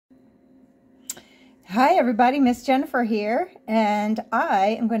Hi everybody, Miss Jennifer here, and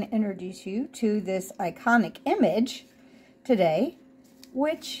I am going to introduce you to this iconic image today,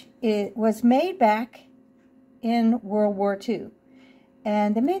 which it was made back in World War II.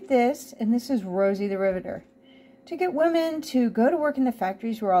 And they made this, and this is Rosie the Riveter, to get women to go to work in the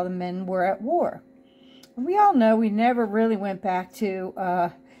factories where all the men were at war. And we all know we never really went back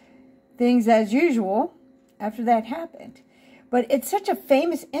to things as usual after that happened. But it's such a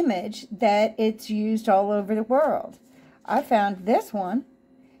famous image that it's used all over the world. I found this one,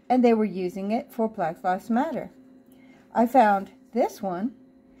 and they were using it for Black Lives Matter. I found this one,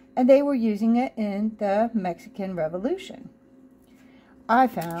 and they were using it in the Mexican Revolution. I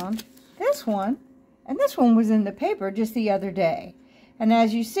found this one, and this one was in the paper just the other day. And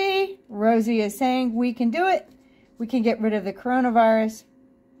as you see, Rosie is saying we can do it. We can get rid of the coronavirus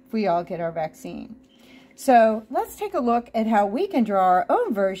if we all get our vaccine. So let's take a look at how we can draw our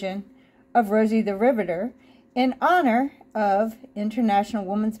own version of Rosie the Riveter in honor of International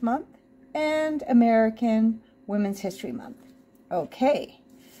Women's Month and American Women's History Month. Okay,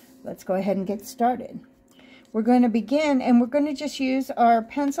 let's go ahead and get started. We're going to begin, and we're going to just use our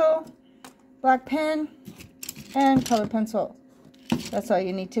pencil, black pen, and color pencil. That's all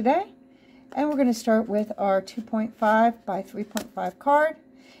you need today. And we're going to start with our 2.5 by 3.5 card.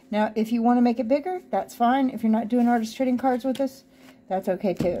 Now, if you want to make it bigger, that's fine. If you're not doing artist trading cards with us, that's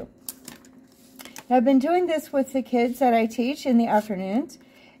okay too. Now, I've been doing this with the kids that I teach in the afternoons,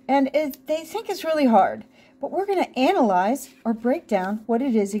 and they think it's really hard. But we're going to analyze or break down what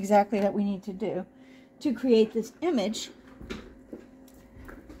it is exactly that we need to do to create this image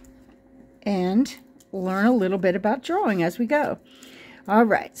and learn a little bit about drawing as we go. All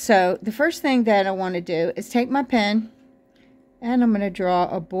right, so the first thing that I want to do is take my pen, and I'm going to draw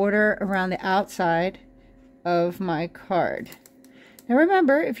a border around the outside of my card. Now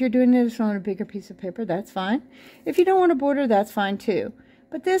remember, if you're doing this on a bigger piece of paper, that's fine. If you don't want a border, that's fine too.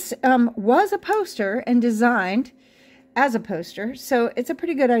 But this was a poster and designed as a poster, so it's a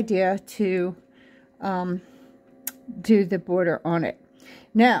pretty good idea to do the border on it.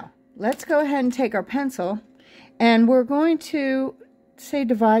 Now, let's go ahead and take our pencil, and we're going to, say,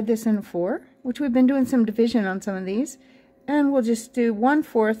 divide this into 4, which we've been doing some division on some of these. And we'll just do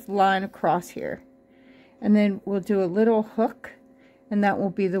 1/4 line across here. And then we'll do a little hook, and that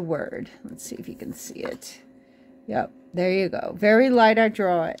will be the word. Let's see if you can see it. Yep, there you go. Very light, I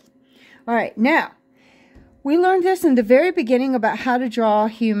draw it. All right, now, we learned this in the very beginning about how to draw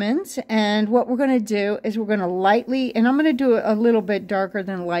humans. And what we're going to do is we're going to lightly, and I'm going to do it a little bit darker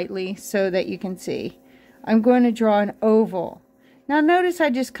than lightly so that you can see. I'm going to draw an oval. Now, notice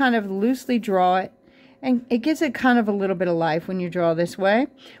I just kind of loosely draw it. And it gives it kind of a little bit of life when you draw this way.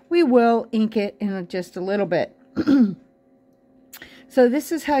 We will ink it in just a little bit. So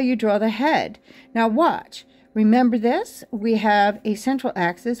this is how you draw the head. Now watch. Remember this. We have a central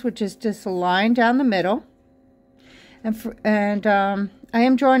axis, which is just a line down the middle. And I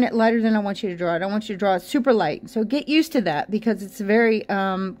am drawing it lighter than I want you to draw it. I want you to draw it super light. So get used to that because it's a very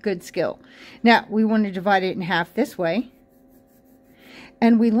good skill. Now, we want to divide it in half this way.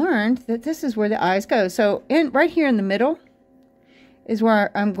 And we learned that this is where the eyes go. So right here in the middle is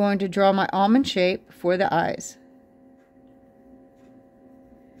where I'm going to draw my almond shape for the eyes.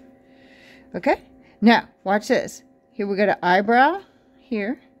 Okay? Now, watch this. Here we got an eyebrow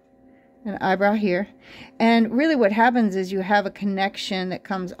here, and an eyebrow here. And really what happens is you have a connection that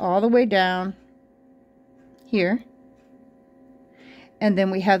comes all the way down here. And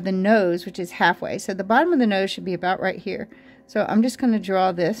then we have the nose, which is halfway. So the bottom of the nose should be about right here. So I'm just going to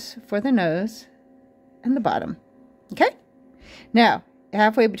draw this for the nose and the bottom. Okay? Now,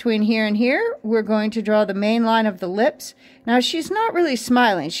 halfway between here and here, we're going to draw the main line of the lips. Now, she's not really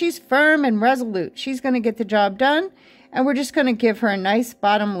smiling. She's firm and resolute. She's going to get the job done, and we're just going to give her a nice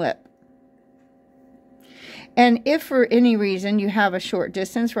bottom lip. And if for any reason you have a short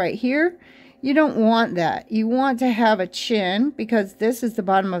distance right here, you don't want that. You want to have a chin because this is the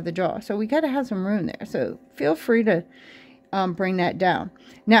bottom of the jaw. So we got to have some room there. So feel free to bring that down.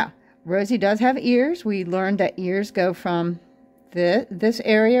 Now, Rosie does have ears. We learned that ears go from this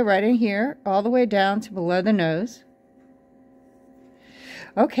area right in here all the way down to below the nose.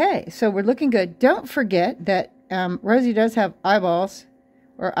 Okay, so we're looking good. Don't forget that Rosie does have eyeballs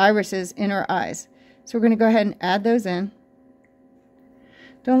or irises in her eyes. So we're going to go ahead and add those in.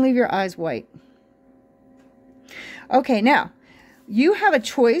 Don't leave your eyes white. Okay, now, you have a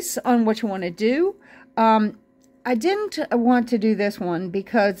choice on what you want to do. I didn't want to do this one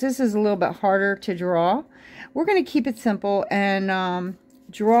because this is a little bit harder to draw. We're going to keep it simple and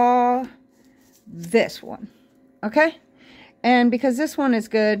draw this one, okay? And because this one is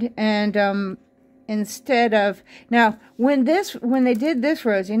good, and instead of, now when they did this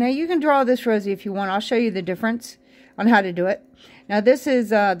Rosie, now you can draw this Rosie if you want. I'll show you the difference on how to do it. Now this is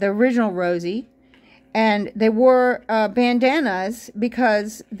the original Rosie, and they wore bandanas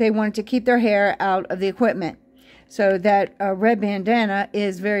because they wanted to keep their hair out of the equipment. So that red bandana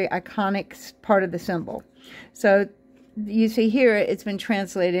is very iconic part of the symbol. So you see here it's been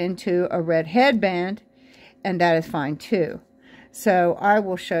translated into a red headband, and that is fine too. So I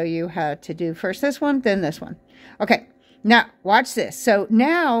will show you how to do first this one, then this one. Okay, now watch this. So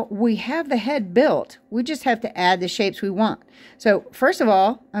now we have the head built. We just have to add the shapes we want. So first of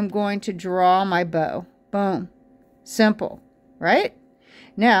all, I'm going to draw my bow. Boom. Simple, right?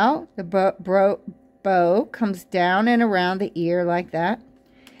 Now the bow comes down and around the ear like that.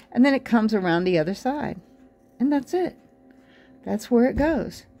 And then it comes around the other side. And that's it. That's where it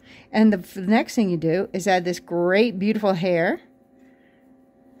goes. And the next thing you do is add this great, beautiful hair.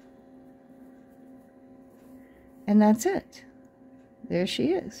 And that's it. There she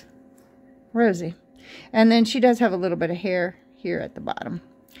is. Rosie. And then she does have a little bit of hair here at the bottom.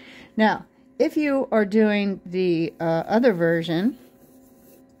 Now, if you are doing the other version,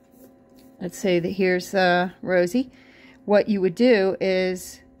 let's say that here's Rosie, what you would do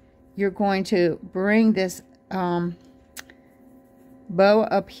is you're going to bring this bow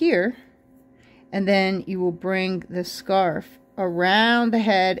up here, and then you will bring the scarf around the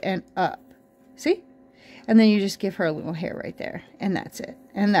head and up. See? And then you just give her a little hair right there, and that's it.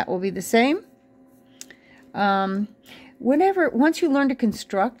 And that will be the same. Once you learn to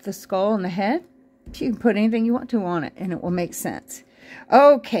construct the skull and the head, you can put anything you want to on it, and it will make sense.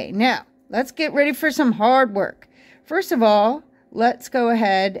 Okay, now let's get ready for some hard work. First of all, let's go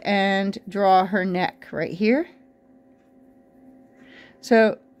ahead and draw her neck right here.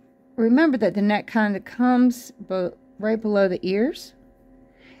 So remember that the neck kind of comes right below the ears.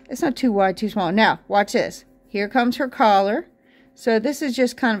 It's not too wide, too small. Now, watch this. Here comes her collar. So this is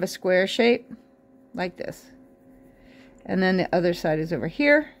just kind of a square shape, like this. And then the other side is over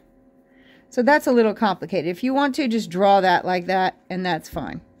here. So that's a little complicated. If you want to, just draw that like that, and that's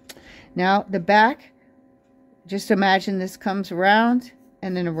fine. Now, the back, just imagine this comes around,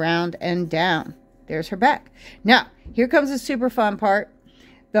 and then around and down. There's her back. Now, here comes the super fun part.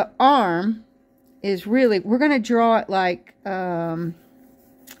 The arm is really, we're going to draw it like a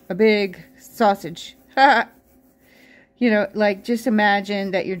big sausage. You know, like just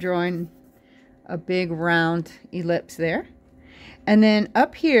imagine that you're drawing a big round ellipse there. And then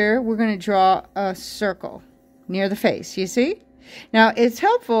up here, we're going to draw a circle near the face. You see? Now, it's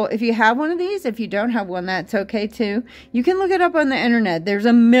helpful if you have one of these. If you don't have one, that's okay too. You can look it up on the internet. There's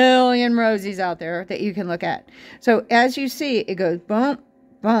a million Rosies out there that you can look at. So as you see, it goes boom,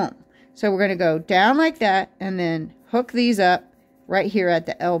 boom. So we're going to go down like that and then hook these up right here at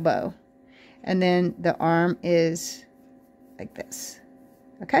the elbow. And then the arm is like this.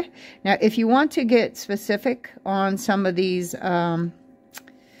 Okay? Now, if you want to get specific on some of these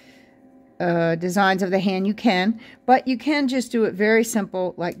designs of the hand, you can. But you can just do it very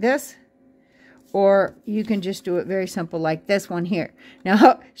simple like this. Or you can just do it very simple like this one here.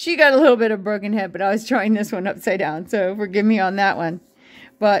 Now, she got a little bit of broken head, but I was trying this one upside down. So forgive me on that one.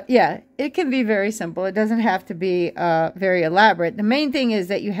 But yeah, it can be very simple. It doesn't have to be very elaborate. The main thing is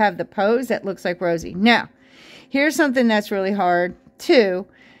that you have the pose that looks like Rosie. Now, here's something that's really hard too.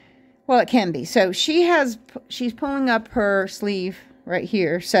 Well, it can be. So she's pulling up her sleeve right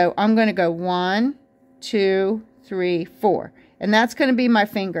here. So I'm going to go 1, 2, 3, 4. And that's going to be my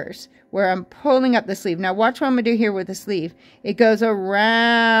fingers where I'm pulling up the sleeve. Now watch what I'm going to do here with the sleeve. It goes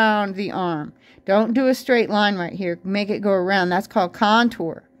around the arm. Don't do a straight line right here. Make it go around. That's called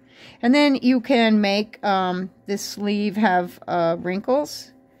contour. And then you can make this sleeve have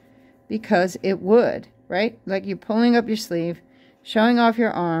wrinkles because it would, right? Like you're pulling up your sleeve, showing off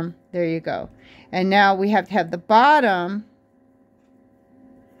your arm. There you go. And now we have to have the bottom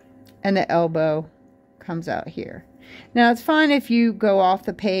and the elbow comes out here. Now it's fine if you go off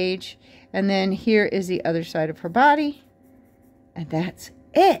the page, and then here is the other side of her body, and that's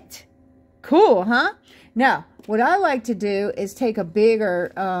it. Cool, huh? Now, what I like to do is take a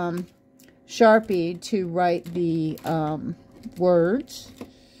bigger Sharpie to write the words.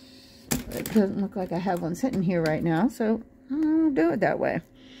 It doesn't look like I have one sitting here right now, so I'll do it that way.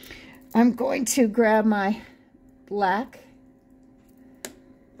 I'm going to grab my black.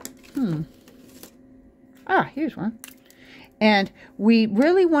 Here's one. And we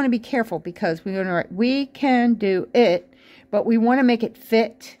really want to be careful because we can do it, but we want to make it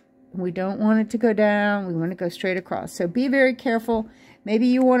fit. We don't want it to go down. We want to go straight across. So be very careful. Maybe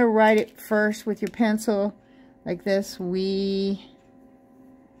you want to write it first with your pencil like this. We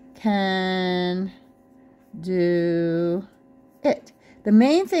can do it. The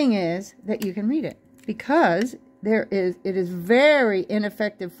main thing is that you can read it, because it is very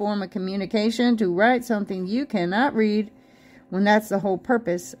ineffective form of communication to write something you cannot read, when that's the whole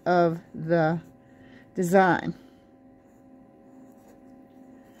purpose of the design.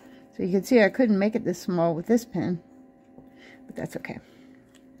 So you can see I couldn't make it this small with this pen, but that's okay.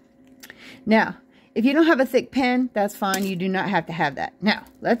 Now, if you don't have a thick pen, that's fine. You do not have to have that. Now,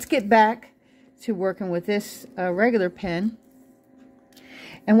 let's get back to working with this regular pen.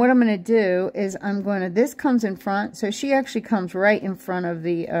 And what I'm going to do is this comes in front, so she actually comes right in front of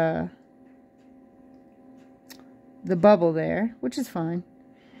the bubble there, which is fine.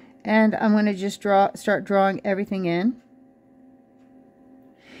 And I'm going to just start drawing everything in.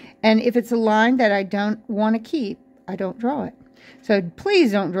 And if it's a line that I don't want to keep, I don't draw it. So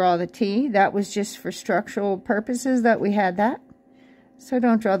please don't draw the T. That was just for structural purposes that we had that. So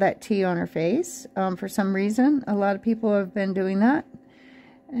don't draw that T on her face. For some reason, a lot of people have been doing that.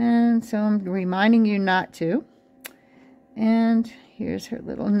 And so I'm reminding you not to. And here's her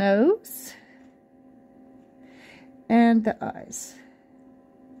little nose. And the eyes.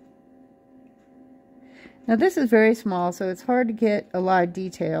 Now this is very small, so it's hard to get a lot of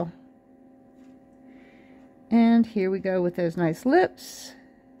detail. And here we go with those nice lips.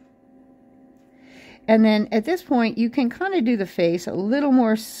 And then at this point, you can kind of do the face a little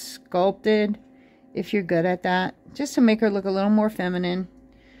more sculpted if you're good at that, just to make her look a little more feminine.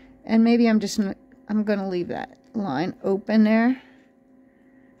 And maybe I'm going to leave that line open there.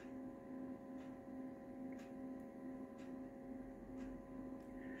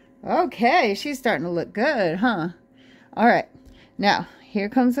 Okay, she's starting to look good, huh? All right, now here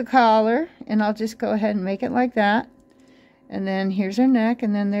comes the collar, and I'll just go ahead and make it like that. And then here's her neck,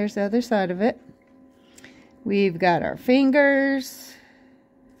 and then there's the other side of it. We've got our fingers,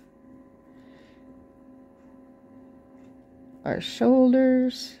 our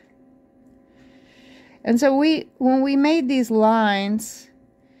shoulders. And so when we made these lines,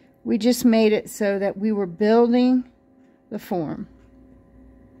 we just made it so that we were building the form.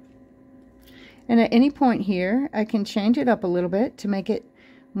 And at any point here, I can change it up a little bit to make it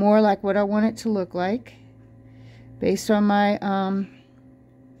more like what I want it to look like, based on my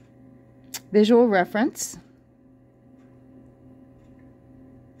visual reference.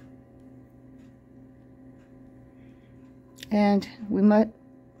 And we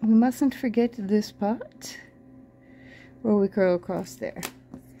mustn't forget this part where we go across there.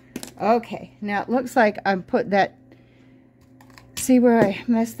 Okay, now it looks like I put that. See where I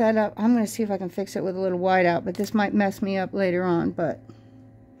messed that up? I'm going to see if I can fix it with a little whiteout, but this might mess me up later on, but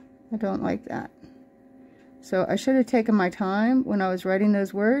I don't like that. So I should have taken my time when I was writing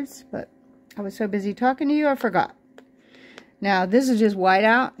those words, but I was so busy talking to you, I forgot. Now, this is just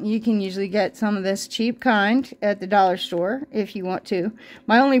whiteout. You can usually get some of this cheap kind at the dollar store if you want to.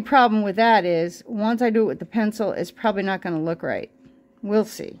 My only problem with that is, once I do it with the pencil, it's probably not going to look right. We'll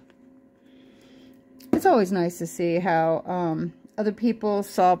see. It's always nice to see how other people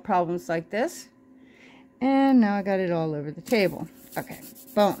solve problems like this. And now I got it all over the table. Okay,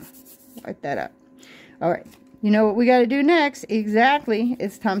 boom. Wipe that up. All right, you know what we got to do next? Exactly,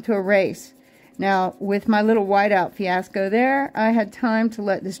 it's time to erase. Now, with my little whiteout fiasco there, I had time to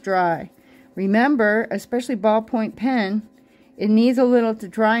let this dry. Remember, especially ballpoint pen, it needs a little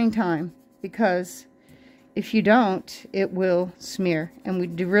drying time, because if you don't, it will smear, and we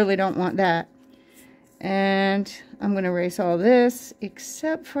really don't want that. And I'm going to erase all this,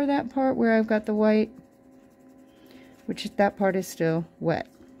 except for that part where I've got the white, which that part is still wet.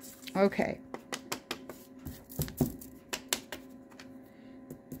 Okay.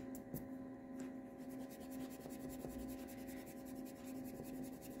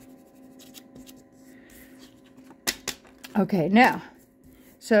 Okay, now,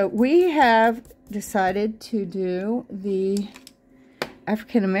 so we have decided to do the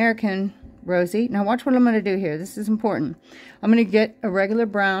African American Rosie. Now watch what I'm going to do here. This is important. I'm going to get a regular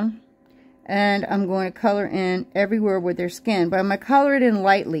brown, and I'm going to color in everywhere with their skin, but I'm going to color it in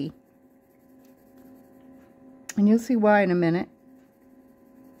lightly. And you'll see why in a minute.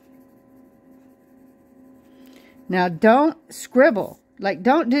 Now don't scribble. Like,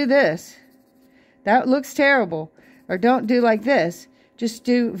 don't do this. That looks terrible. Or don't do like this. Just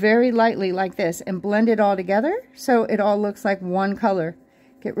do very lightly like this and blend it all together so it all looks like one color.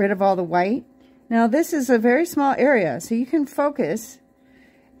 Get rid of all the white. Now this is a very small area, so you can focus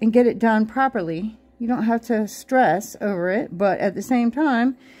and get it done properly. You don't have to stress over it, but at the same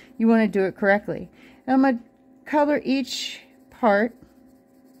time, you want to do it correctly. And I'm going to color each part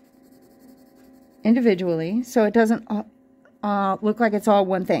individually so it doesn't look like it's all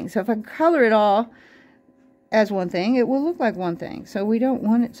one thing. So if I color it all as one thing, it will look like one thing. So we don't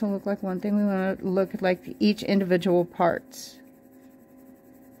want it to look like one thing. We want it to look like each individual parts.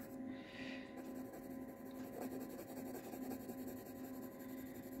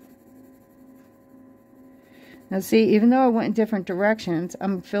 Now see, even though I went in different directions,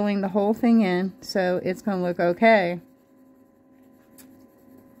 I'm filling the whole thing in, so it's going to look okay.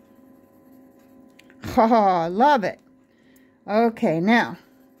 Oh, love it. Okay, now,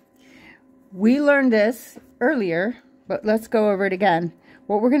 we learned this earlier, but let's go over it again.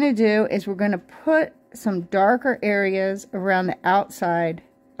 What we're going to do is we're going to put some darker areas around the outside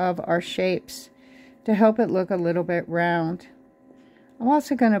of our shapes to help it look a little bit round. I'm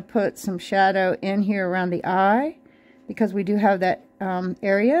also going to put some shadow in here around the eye, because we do have that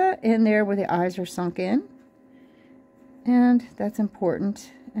area in there where the eyes are sunk in. And that's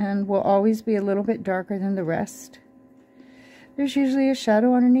important, and will always be a little bit darker than the rest. There's usually a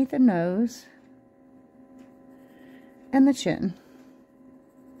shadow underneath the nose and the chin.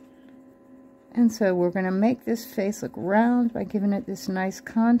 And so we're going to make this face look round by giving it this nice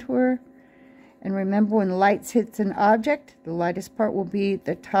contour. And remember, when light hits an object, the lightest part will be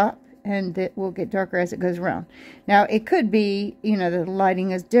the top, and it will get darker as it goes around. Now, it could be, you know, the lighting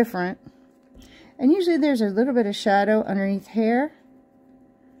is different. And usually there's a little bit of shadow underneath hair.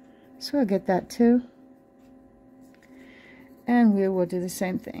 So we'll get that too. And we will do the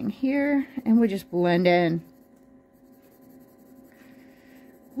same thing here, and we'll just blend in.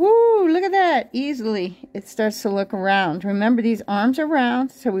 Woo, look at that. Easily, it starts to look round. Remember, these arms are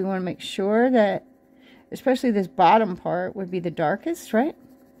round, so we want to make sure that, especially this bottom part, would be the darkest, right?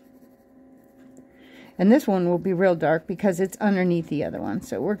 And this one will be real dark because it's underneath the other one,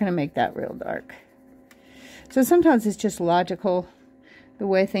 so we're going to make that real dark. So sometimes it's just logical the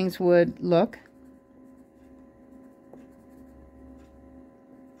way things would look.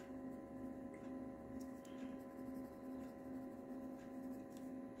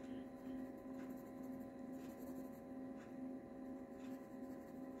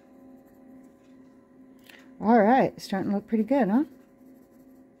 Alright, it's starting to look pretty good, huh?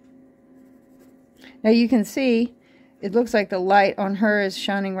 Now you can see, it looks like the light on her is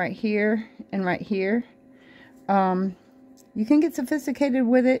shining right here and right here. You can get sophisticated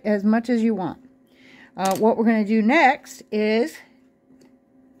with it as much as you want. What we're going to do next is,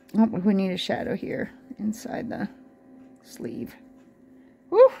 oh, we need a shadow here inside the sleeve.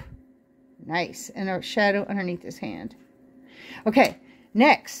 Woo! Nice. And a shadow underneath his hand. Okay,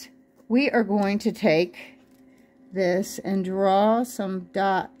 next we are going to take this and draw some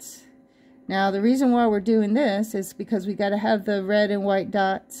dots. Now the reason why we're doing this is because we got to have the red and white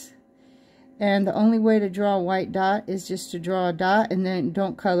dots, and the only way to draw a white dot is just to draw a dot and then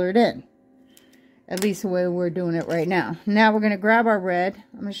don't color it in, at least the way we're doing it right now. Now we're going to grab our red.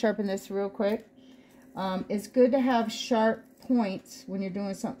 I'm going to sharpen this real quick. It's good to have sharp points when you're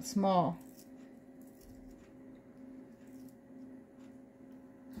doing something small.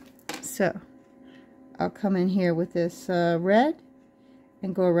 So I'll come in here with this red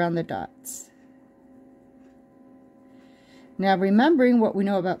and go around the dots. Now, remembering what we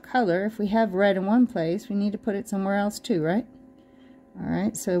know about color, if we have red in one place, we need to put it somewhere else too, right?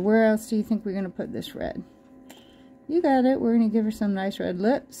 Alright, so where else do you think we're going to put this red? You got it. We're going to give her some nice red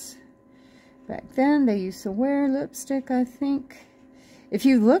lips. Back then, they used to wear lipstick, I think. If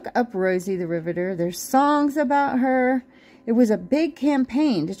you look up Rosie the Riveter, there's songs about her. It was a big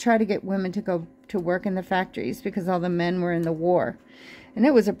campaign to try to get women to go to work in the factories because all the men were in the war. And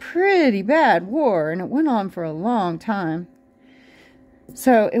it was a pretty bad war, and it went on for a long time.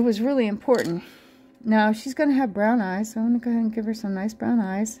 So it was really important. Now, she's going to have brown eyes, so I'm going to go ahead and give her some nice brown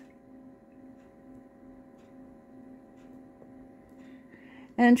eyes.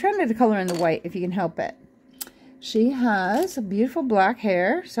 And try not to color in the white if you can help it. She has a beautiful black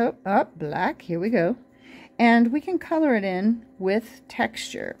hair. So, black, here we go. And we can color it in with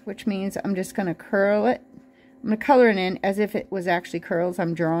texture, which means I'm just going to curl it. I'm going to color it in as if it was actually curls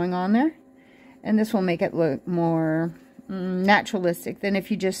I'm drawing on there. And this will make it look more naturalistic than if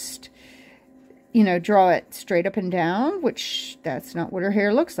you just, you know, draw it straight up and down, which that's not what her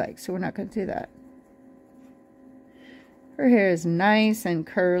hair looks like. So we're not going to do that. Her hair is nice and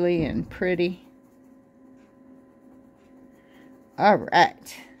curly and pretty. All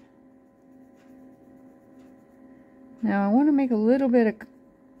right. Now I want to make a little bit of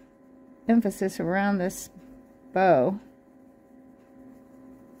emphasis around this bow.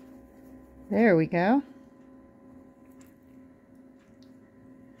 There we go.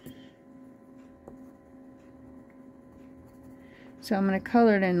 So I'm going to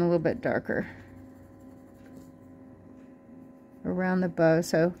color it in a little bit darker around the bow,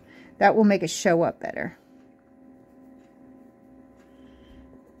 so that will make it show up better.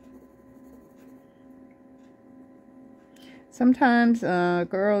 Sometimes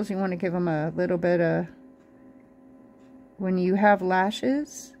girls, you want to give them a little bit of, when you have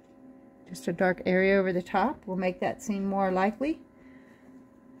lashes, just a dark area over the top will make that seem more likely.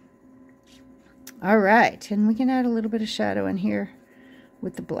 All right, and we can add a little bit of shadow in here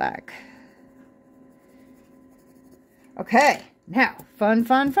with the black. Okay, now, fun.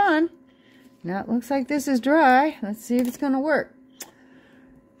 Now it looks like this is dry. Let's see if it's going to work.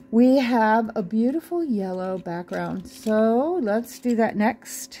 We have a beautiful yellow background, so let's do that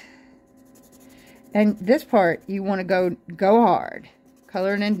next. And this part, you want to go hard.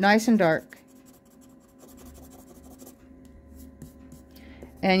 Color it in nice and dark.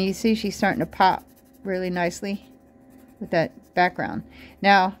 And you see she's starting to pop really nicely with that background.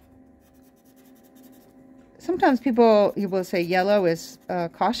 Now, sometimes you will say yellow is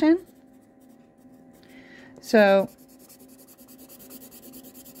caution. So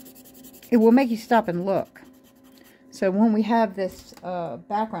it will make you stop and look. So when we have this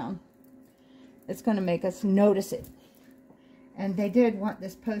background, it's going to make us notice it. And they did want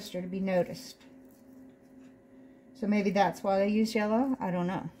this poster to be noticed. So maybe that's why they use yellow. I don't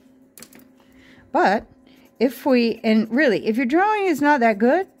know. But if your drawing is not that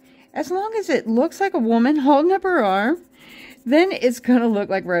good, as long as it looks like a woman holding up her arm, then it's going to look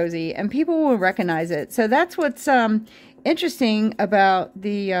like Rosie, and people will recognize it. So that's what's interesting about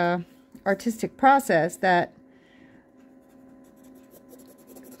the artistic process, that,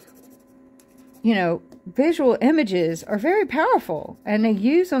 you know, visual images are very powerful, and they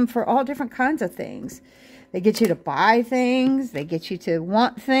use them for all different kinds of things. They get you to buy things, they get you to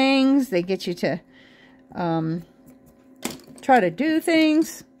want things, they get you to try to do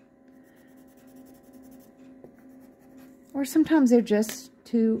things. Or sometimes they're just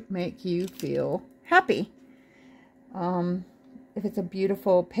to make you feel happy. If it's a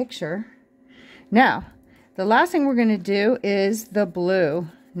beautiful picture. Now, the last thing we're going to do is the blue.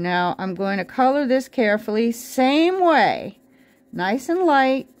 Now, I'm going to color this carefully, same way. Nice and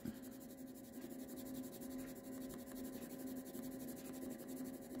light.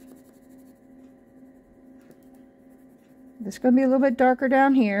 This is going to be a little bit darker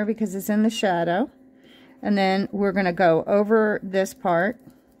down here because it's in the shadow. And then we're going to go over this part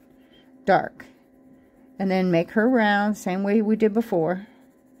dark. And then make her round, same way we did before.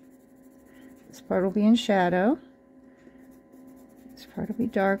 This part will be in shadow. This part will be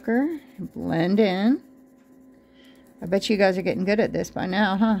darker. Blend in. I bet you guys are getting good at this by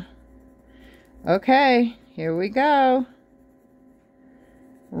now, huh? Okay, here we go.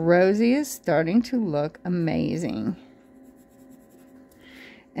 Rosie is starting to look amazing.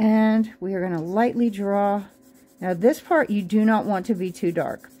 And we are going to lightly draw. Now this part you do not want to be too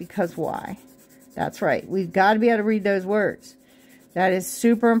dark, because why? That's right, we've got to be able to read those words. That is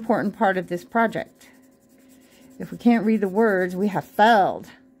super important part of this project. If we can't read the words, we have failed.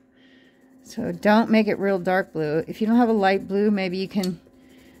 So don't make it real dark blue. If you don't have a light blue, maybe you can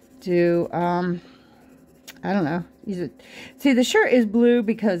do, I don't know. Use it. See, the shirt is blue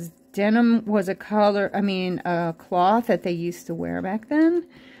because denim was a cloth that they used to wear back then.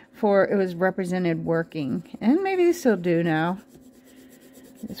 It was represented working. And maybe they still do now.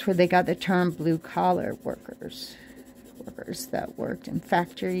 That's where they got the term blue collar workers. Workers that worked in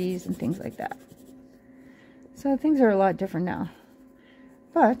factories and things like that. So things are a lot different now.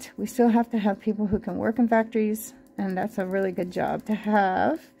 But we still have to have people who can work in factories. And that's a really good job to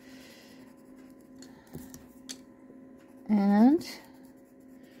have. And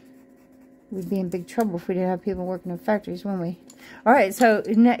we'd be in big trouble if we didn't have people working in factories, wouldn't we? All right, so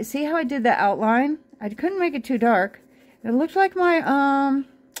see how I did the outline? I couldn't make it too dark. It looked like my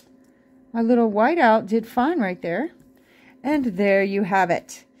my little whiteout did fine right there. And there you have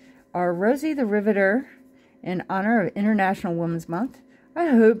it. Our Rosie the Riveter in honor of International Women's Month. I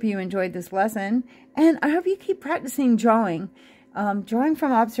hope you enjoyed this lesson. And I hope you keep practicing drawing. Drawing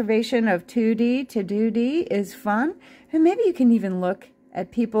from observation of 2D to 2D is fun. And maybe you can even look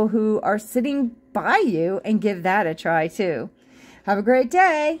at people who are sitting by you and give that a try too. Have a great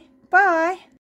day. Bye.